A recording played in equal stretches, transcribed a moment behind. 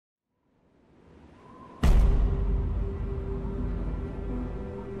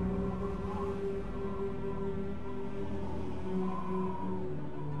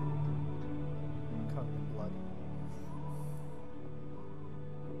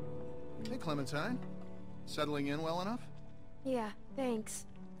Hey, Clementine. Settling in well enough? Yeah, thanks.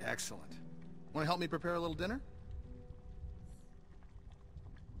 Excellent. Want to help me prepare a little dinner?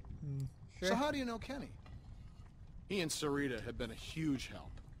 Sure. So how do you know Kenny? He and Sarita have been a huge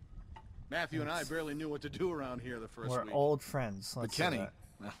help. Matthew and I barely knew what to do around here the first We're week. old friends. But Let's say Kenny, that.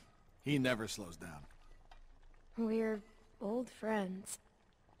 well, he never slows down. We're old friends.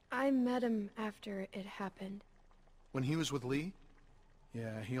 I met him after it happened. When he was with Lee?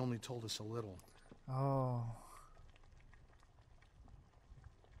 Yeah, he only told us a little. Oh.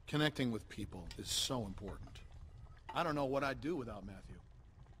 Connecting with people is so important. I don't know what I'd do without Matthew.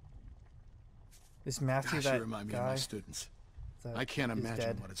 Is Matthew Gosh, that you remind me of guy my students. that I can't is imagine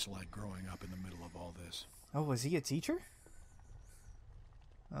dead? what it's like growing up in the middle of all this. Oh, was he a teacher?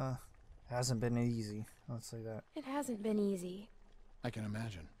 Hasn't been easy. Let's say that. It hasn't been easy. I can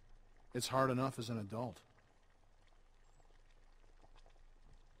imagine. It's hard enough as an adult.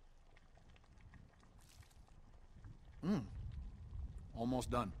 Almost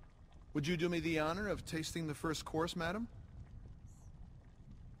done. Would you do me the honor of tasting the first course, madam?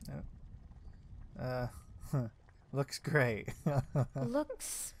 Looks great.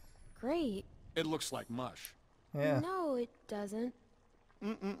 Looks great. It looks like mush. Yeah. No, it doesn't.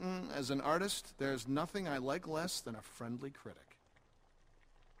 As an artist, there's nothing I like less than a friendly critic.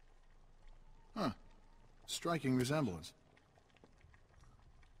 Huh. Striking resemblance.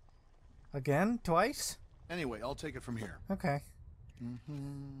 Again? Twice? Anyway, I'll take it from here. Okay.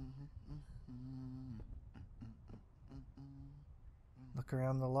 Look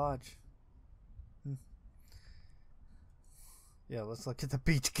around the lodge. Yeah, let's look at the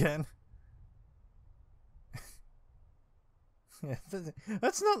beach again. Yeah,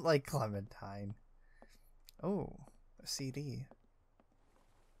 that's not like Clementine. Oh, a CD.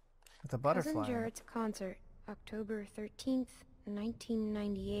 With a butterfly. Cousin on it. Jarrett's concert, October 13th,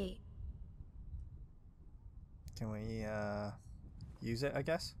 1998. Can we, use it, I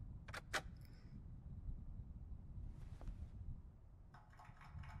guess?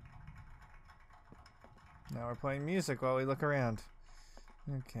 Now we're playing music while we look around.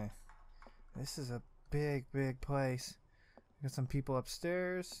 Okay. This is a big, big place. Got some people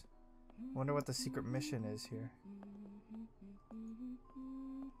upstairs. Wonder what the secret mission is here.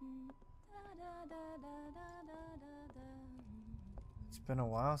 It's been a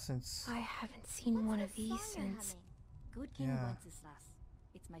while since... I haven't seen one of these since... Good King Yeah. Wenceslas.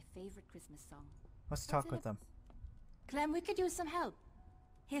 It's my favorite Christmas song. Let's talk with them. Clem, we could use some help.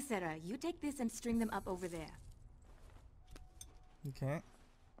 Here, Sarah, you take this and string them up over there. Okay.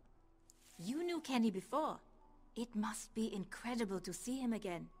 You knew Kenny before. It must be incredible to see him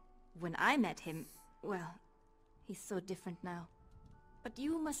again. When I met him, well, he's so different now. But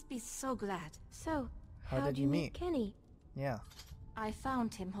you must be so glad. So, How how'd did you meet? Kenny? Yeah. I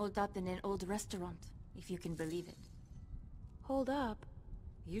found him holed up in an old restaurant, if you can believe it. Hold up.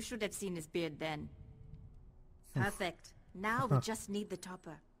 You should have seen his beard then. Perfect. Now we just need the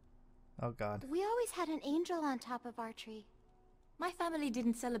topper. Oh god. We always had an angel on top of our tree. My family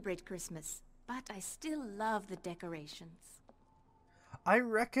didn't celebrate Christmas, but I still love the decorations. I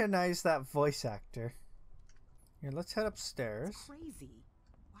recognize that voice actor. Here, let's head upstairs. It's crazy.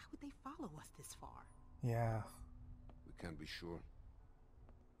 Why would they follow us this far? Yeah. We can't be sure.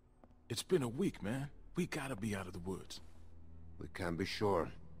 It's been a week, man. We gotta be out of the woods. We can't be sure.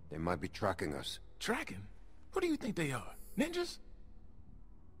 They might be tracking us. Tracking? Who do you think they are? Ninjas?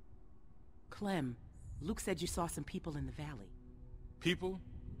 Clem, Luke said you saw some people in the valley. People?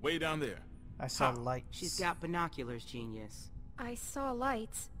 Way down there. I saw How? lights. She's got binoculars, genius. I saw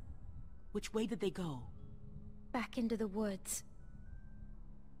lights. Which way did they go? Back into the woods.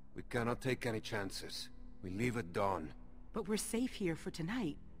 We cannot take any chances. We leave at dawn. But we're safe here for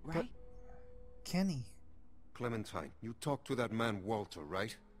tonight, right? Kenny. Clementine, you talked to that man Walter,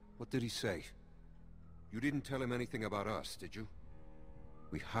 right? What did he say? You didn't tell him anything about us, did you?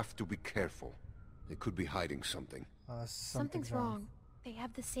 We have to be careful. They could be hiding something. Something's wrong. They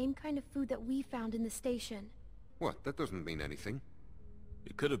have the same kind of food that we found in the station. What? That doesn't mean anything.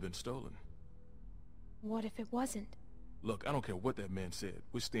 It could have been stolen. What if it wasn't? Look, I don't care what that man said.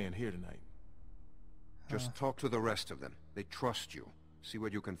 We're staying here tonight. Just talk to the rest of them. They trust you. See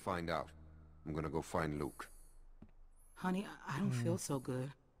what you can find out. I'm gonna go find Luke. Honey, I don't feel so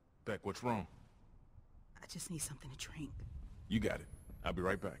good. Beck, what's wrong? I just need something to drink. You got it. I'll be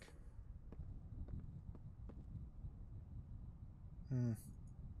right back.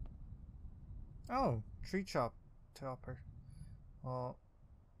 Oh, tree topper. Well,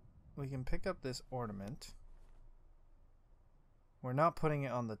 we can pick up this ornament. We're not putting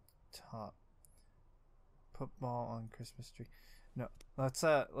it on the top. Put ball on Christmas tree. No, let's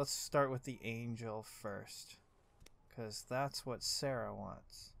start with the angel first, because that's what Sarah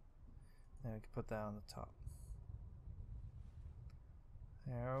wants. Then we can put that on the top.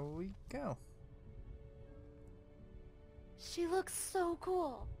 There we go. She looks so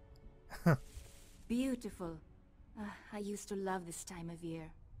cool. Beautiful. I used to love this time of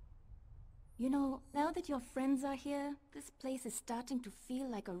year. You know, now that your friends are here, this place is starting to feel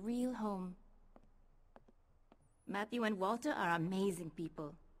like a real home. Matthew and Walter are amazing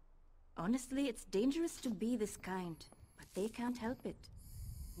people. Honestly, it's dangerous to be this kind, but they can't help it.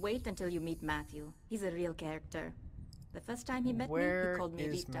 Wait until you meet Matthew. He's a real character. The first time he met me, he called me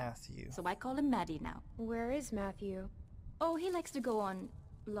Where is Rita. Matthew? So I call him Maddie now. Where is Matthew? Oh, he likes to go on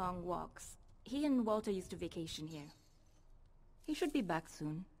long walks. He and Walter used to vacation here. He should be back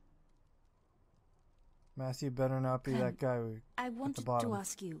soon. Matthew better not be that guy I at the wanted bottom. to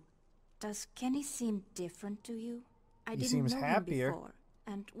ask you, does Kenny seem different to you? I He didn't seems know happier. him before,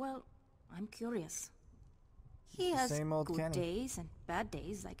 and well, I'm curious. He The has same old good Kenny. days and bad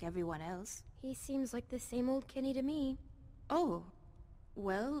days like everyone else. He seems like the same old Kenny to me. Oh,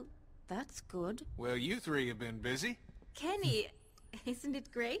 well, that's good. Well, you three have been busy. Kenny, isn't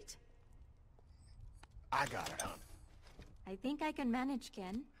it great? I got it, hon. I think I can manage,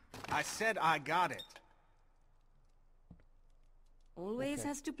 Ken. I said I got it. Always Okay.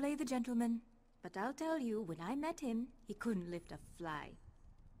 has to play the gentleman. But I'll tell you, when I met him, he couldn't lift a fly.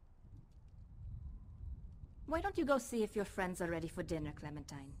 Why don't you go see if your friends are ready for dinner,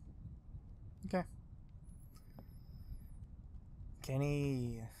 Clementine? Okay.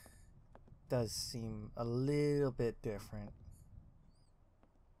 Kenny does seem a little bit different.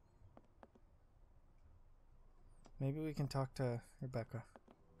 Maybe we can talk to Rebecca.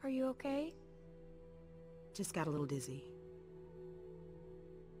 Are you okay? Just got a little dizzy.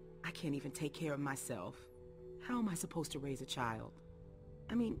 I can't even take care of myself. How am I supposed to raise a child?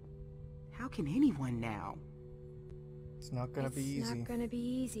 I mean, how can anyone now? It's not gonna be It's easy. not gonna be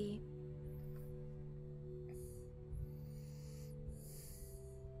easy.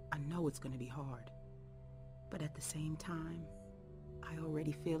 I know it's gonna be hard. But at the same time, I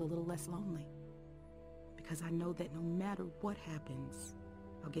already feel a little less lonely. Because I know that no matter what happens,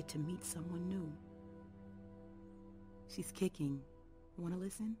 I'll get to meet someone new. She's kicking. Wanna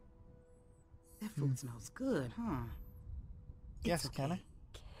listen? That food smells good, huh? Yes, It's can I? okay.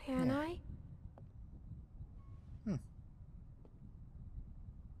 Can Yeah. I?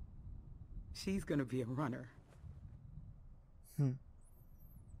 She's gonna be a runner.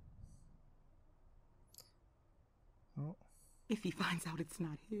 Oh. If he finds out it's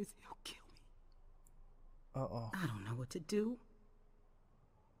not his, he'll kill me. Uh-oh. I don't know what to do.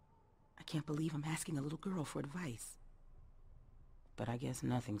 I can't believe I'm asking a little girl for advice. But I guess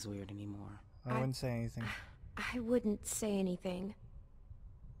nothing's weird anymore. I wouldn't say anything. I wouldn't say anything.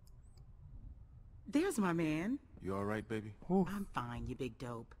 There's my man. You all right, baby? Ooh. I'm fine, you big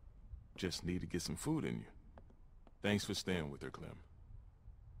dope. Just need to get some food in you. Thanks for staying with her, Clem.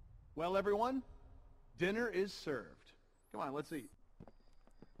 Well, everyone, dinner is served. Come on, let's eat.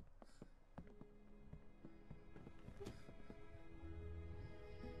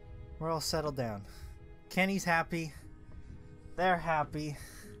 We're all settled down. Kenny's happy. They're happy.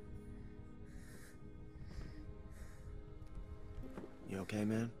 You okay,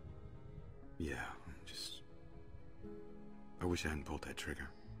 man? Yeah, I wish I hadn't pulled that trigger.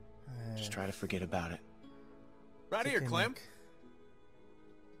 Just try to forget about it. Right here, Clem.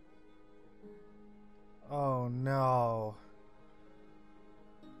 Oh no.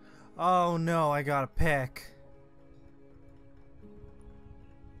 Oh no, I gotta pick.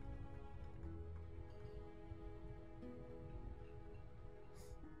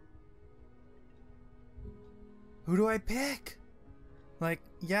 Who do I pick? Like,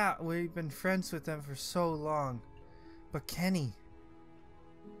 yeah, we've been friends with them for so long. But Kenny.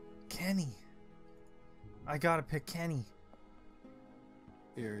 Kenny. I gotta pick Kenny.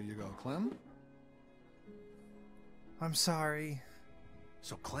 Here you go, Clem. I'm sorry.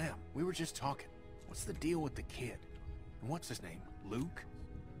 So, Clem, we were just talking. What's the deal with the kid? And what's his name? Luke?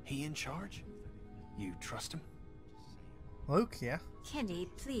 He in charge? You trust him? Luke, yeah. Kenny,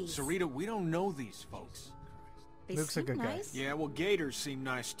 please. Sarita, we don't know these folks. They Luke's a seem good guy. nice. Yeah, well, gators seem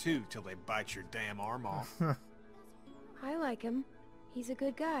nice too, till they bite your damn arm off. I like him. He's a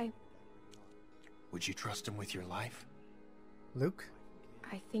good guy. Would you trust him with your life? Luke?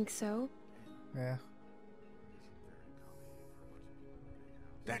 I think so. Yeah.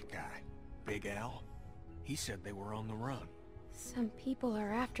 That guy, Big Al, he said they were on the run. Some people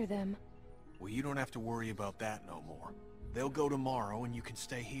are after them. Well, you don't have to worry about that no more. They'll go tomorrow and you can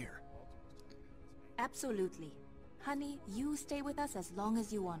stay here. Absolutely. Honey, you stay with us as long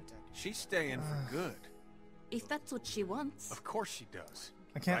as you want. She's staying for good. If that's what she wants. Of course she does.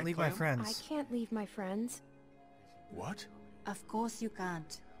 I can't Right, leave my Clem? friends. I can't leave my friends. What? Of course you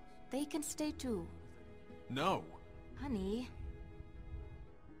can't. They can stay too. No. Honey.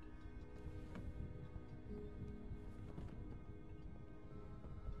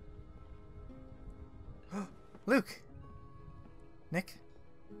 Luke! Nick?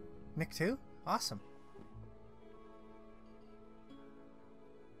 Nick too? Awesome.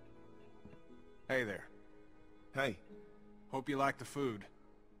 Hey there. Hey. Hope you like the food.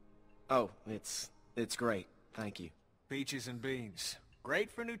 Oh, it's great. Thank you. Peaches and beans. Great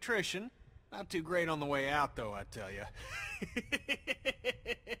for nutrition. Not too great on the way out, though, I tell you.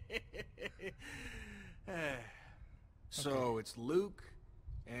 So, it's Luke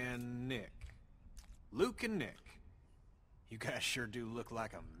and Nick. Luke and Nick. You guys sure do look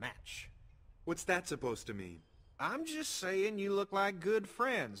like a match. What's that supposed to mean? I'm just saying you look like good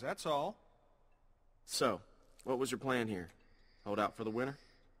friends, that's all. So, what was your plan here? Hold out for the winter?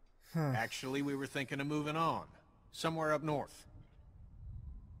 Actually, we were thinking of moving on. Somewhere up north.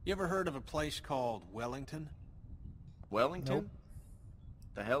 You ever heard of a place called Wellington? Wellington? Nope.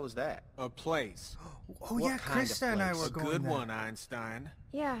 The hell is that? A place. Oh yeah, kind of Krista and I place? were A going good there. one, Einstein.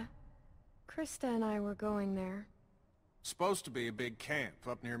 Yeah. Krista and I were going there. Supposed to be a big camp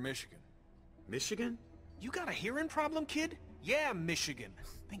up near Michigan. Michigan? You got a hearing problem, kid? Yeah, Michigan.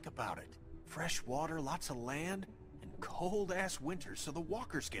 Think about it. Fresh water, lots of land, and cold-ass winters so the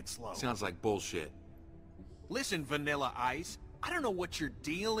walkers get slow. Sounds like bullshit. Listen, Vanilla Ice, I don't know what your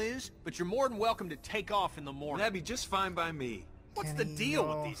deal is, but you're more than welcome to take off in the morning. That'd be just fine by me. What's the Kenny, deal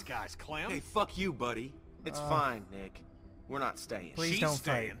no. with these guys, Clem? Hey, fuck you, buddy. It's fine, Nick. We're not staying. Please She's don't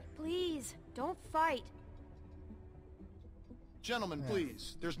staying. fight. Please, don't fight. Gentlemen,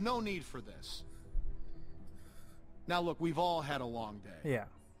 please. There's no need for this. Now look, we've all had a long day. Yeah,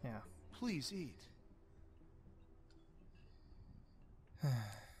 yeah. Please eat.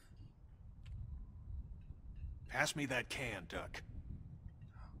 Pass me that can, Duck.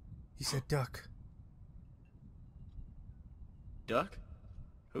 He said duck. Duck?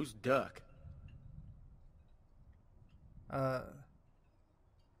 Who's Duck?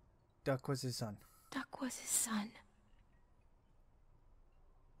 Duck was his son. Duck was his son.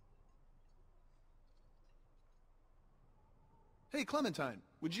 Hey, Clementine,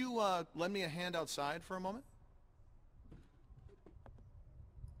 would you, lend me a hand outside for a moment?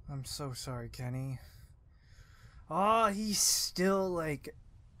 I'm so sorry, Kenny. Oh, he's still like,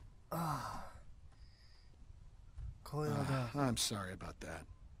 coiled up. I'm sorry about that.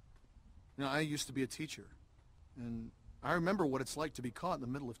 You know, I used to be a teacher, and I remember what it's like to be caught in the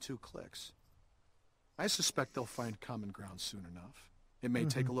middle of two cliques. I suspect they'll find common ground soon enough. It may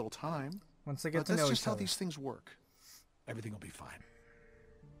take a little time, Once they get but to that's know just each how other. these things work. Everything will be fine.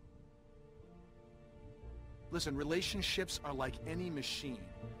 Listen, relationships are like any machine.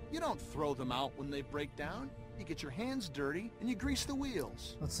 You don't throw them out when they break down. You get your hands dirty, and you grease the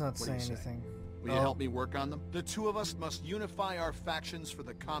wheels. Let's not What do say you say? anything. Will you help me work on them? The two of us must unify our factions for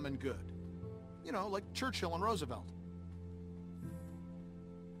the common good. You know, like Churchill and Roosevelt.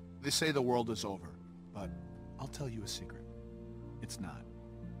 They say the world is over, but I'll tell you a secret. It's not.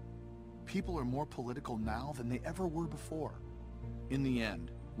 People are more political now than they ever were before. In the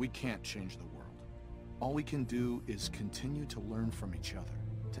end, we can't change the world. All we can do is continue to learn from each other,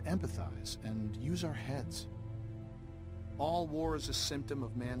 to empathize, and use our heads. All war is a symptom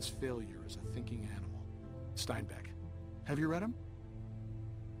of man's failure as a thinking animal. Steinbeck. Have you read him?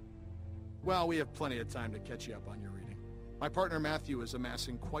 Well, we have plenty of time to catch you up on your reading. My partner Matthew is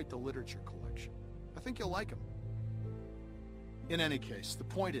amassing quite the literature collection. I think you'll like him. In any case, the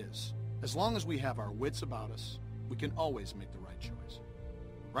point is, as long as we have our wits about us, we can always make the right choice.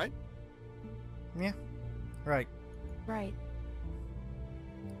 Right? Yeah, right. Right.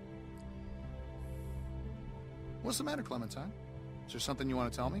 What's the matter, Clementine? Is there something you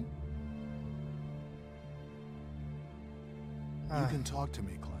want to tell me? You can talk to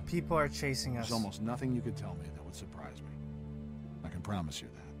me, Clem. People are chasing us. There's almost nothing you could tell me that would surprise me. I can promise you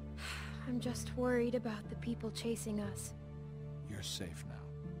that. I'm just worried about the people chasing us. You're safe now.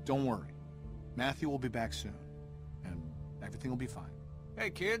 Don't worry. Matthew will be back soon, and everything will be fine. Hey,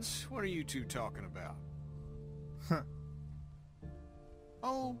 kids, what are you two talking about?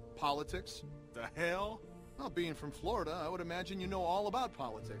 Oh, politics. The hell? Well, being from Florida, I would imagine you know all about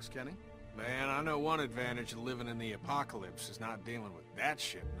politics, Kenny. Man, I know one advantage of living in the apocalypse is not dealing with that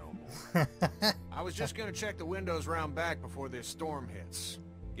shit no more. I was just gonna check the windows round back before this storm hits.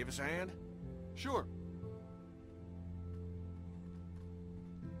 Give us a hand? Sure.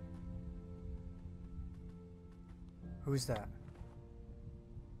 Who's that?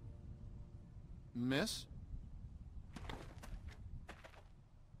 Miss?